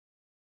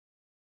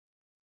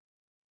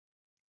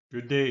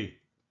Good day.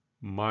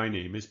 My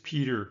name is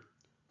Peter.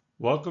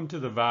 Welcome to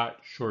the VAT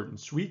Short and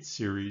Sweet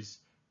series,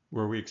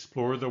 where we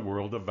explore the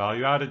world of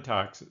value-added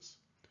taxes.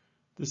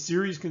 The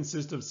series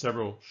consists of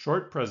several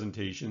short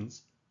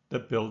presentations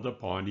that build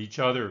upon each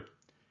other.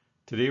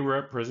 Today we're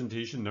at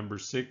presentation number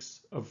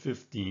 6 of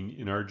 15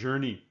 in our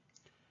journey.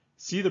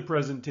 See the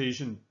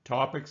presentation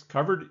topics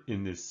covered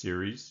in this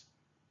series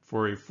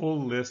for a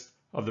full list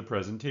of the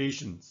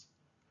presentations.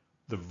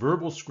 The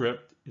verbal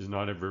script is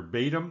not a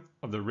verbatim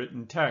of the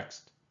written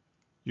text.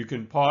 You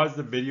can pause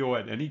the video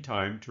at any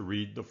time to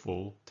read the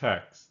full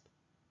text.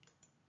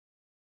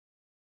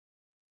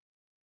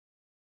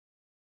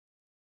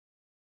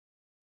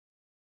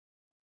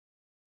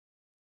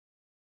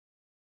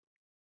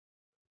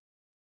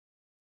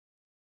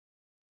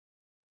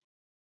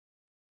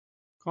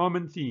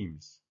 Common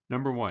themes.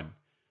 Number 1.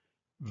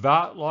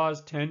 VAT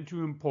laws tend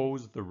to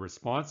impose the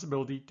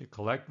responsibility to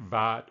collect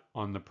VAT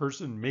on the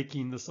person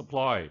making the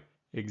supply,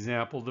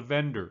 example, the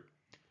vendor.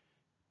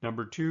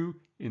 Number 2.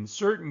 In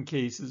certain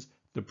cases,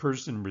 the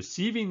person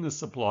receiving the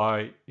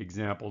supply,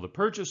 example, the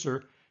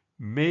purchaser,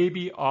 may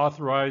be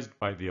authorized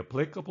by the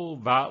applicable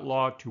VAT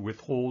law to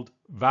withhold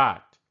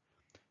VAT,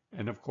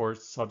 and of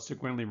course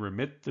subsequently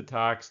remit the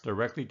tax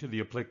directly to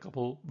the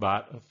applicable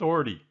VAT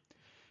authority.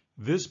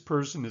 This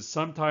person is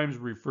sometimes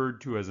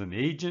referred to as an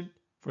agent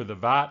for the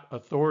VAT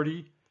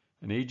authority.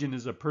 An agent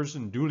is a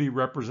person duly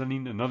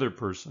representing another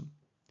person.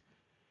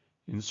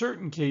 In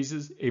certain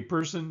cases, a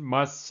person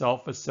must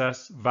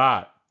self-assess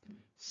VAT.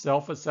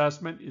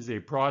 Self-assessment is a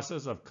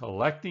process of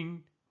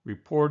collecting,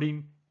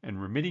 reporting,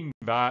 and remitting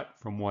VAT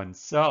from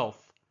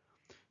oneself.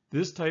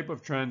 This type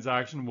of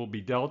transaction will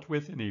be dealt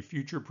with in a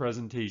future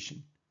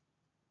presentation.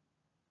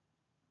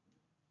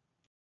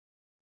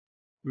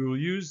 We will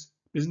use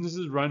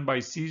businesses run by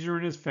Caesar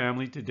and his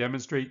family to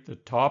demonstrate the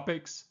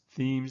topics,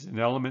 themes, and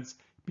elements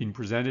being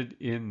presented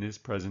in this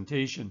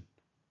presentation.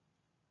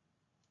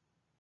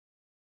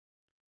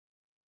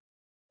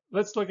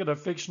 Let's look at a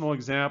fictional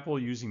example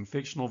using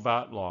fictional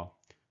VAT law.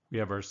 We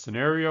have our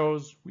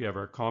scenarios, we have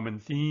our common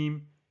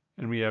theme,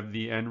 and we have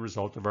the end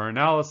result of our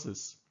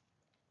analysis.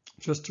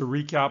 Just to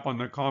recap on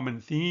the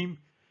common theme,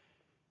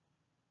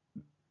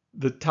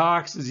 the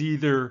tax is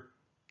either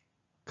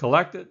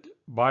collected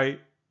by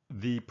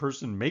the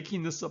person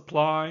making the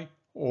supply,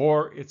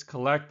 or it's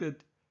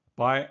collected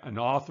by an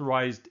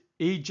authorized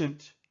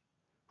agent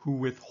who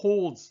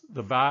withholds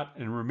the VAT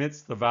and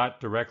remits the VAT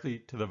directly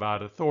to the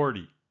VAT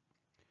authority.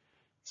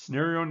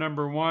 Scenario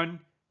number 1,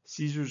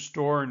 Caesar's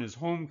store in his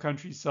home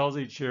country sells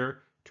a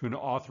chair to an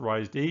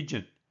authorized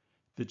agent.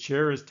 The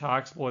chair is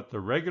taxable at the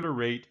regular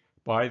rate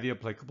by the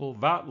applicable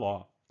VAT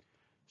law.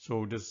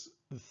 So does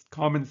the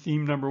common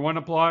theme number 1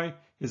 apply?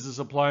 Is the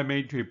supply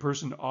made to a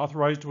person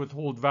authorized to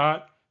withhold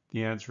VAT?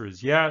 The answer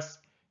is yes.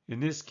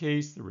 In this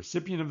case, the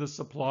recipient of the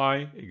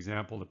supply,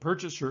 example, the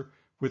purchaser,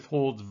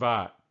 withholds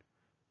VAT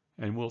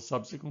and will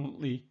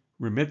subsequently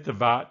remit the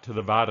VAT to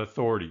the VAT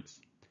authorities.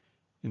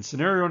 In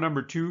scenario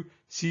number 2,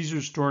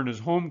 Caesar's store in his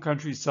home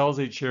country sells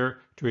a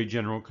chair to a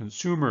general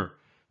consumer.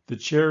 The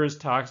chair is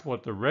taxable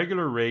at the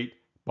regular rate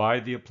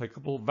by the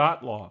applicable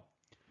VAT law.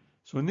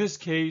 So in this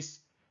case,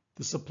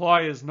 the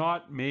supply is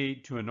not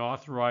made to an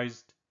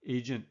authorized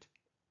agent.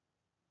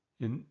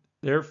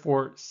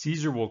 Therefore,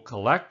 Caesar will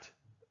collect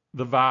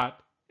the VAT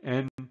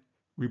and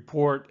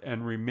report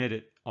and remit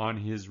it on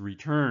his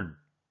return.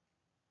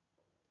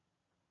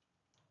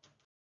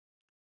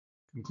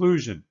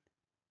 Conclusion.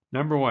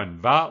 Number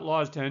 1, VAT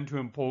laws tend to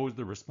impose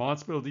the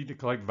responsibility to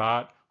collect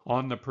VAT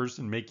on the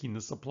person making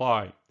the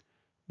supply.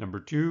 Number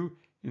 2,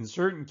 in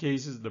certain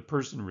cases, the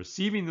person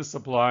receiving the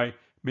supply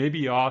may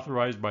be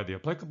authorized by the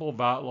applicable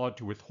VAT law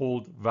to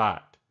withhold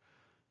VAT.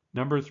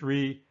 Number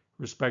 3,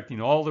 respecting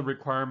all the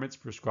requirements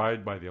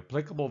prescribed by the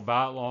applicable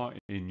VAT law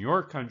in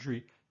your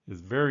country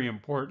is very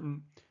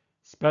important.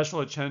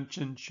 Special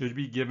attention should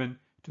be given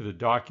to the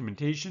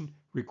documentation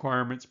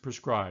requirements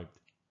prescribed.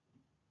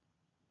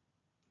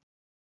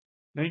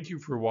 Thank you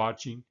for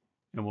watching,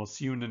 and we'll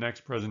see you in the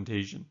next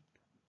presentation.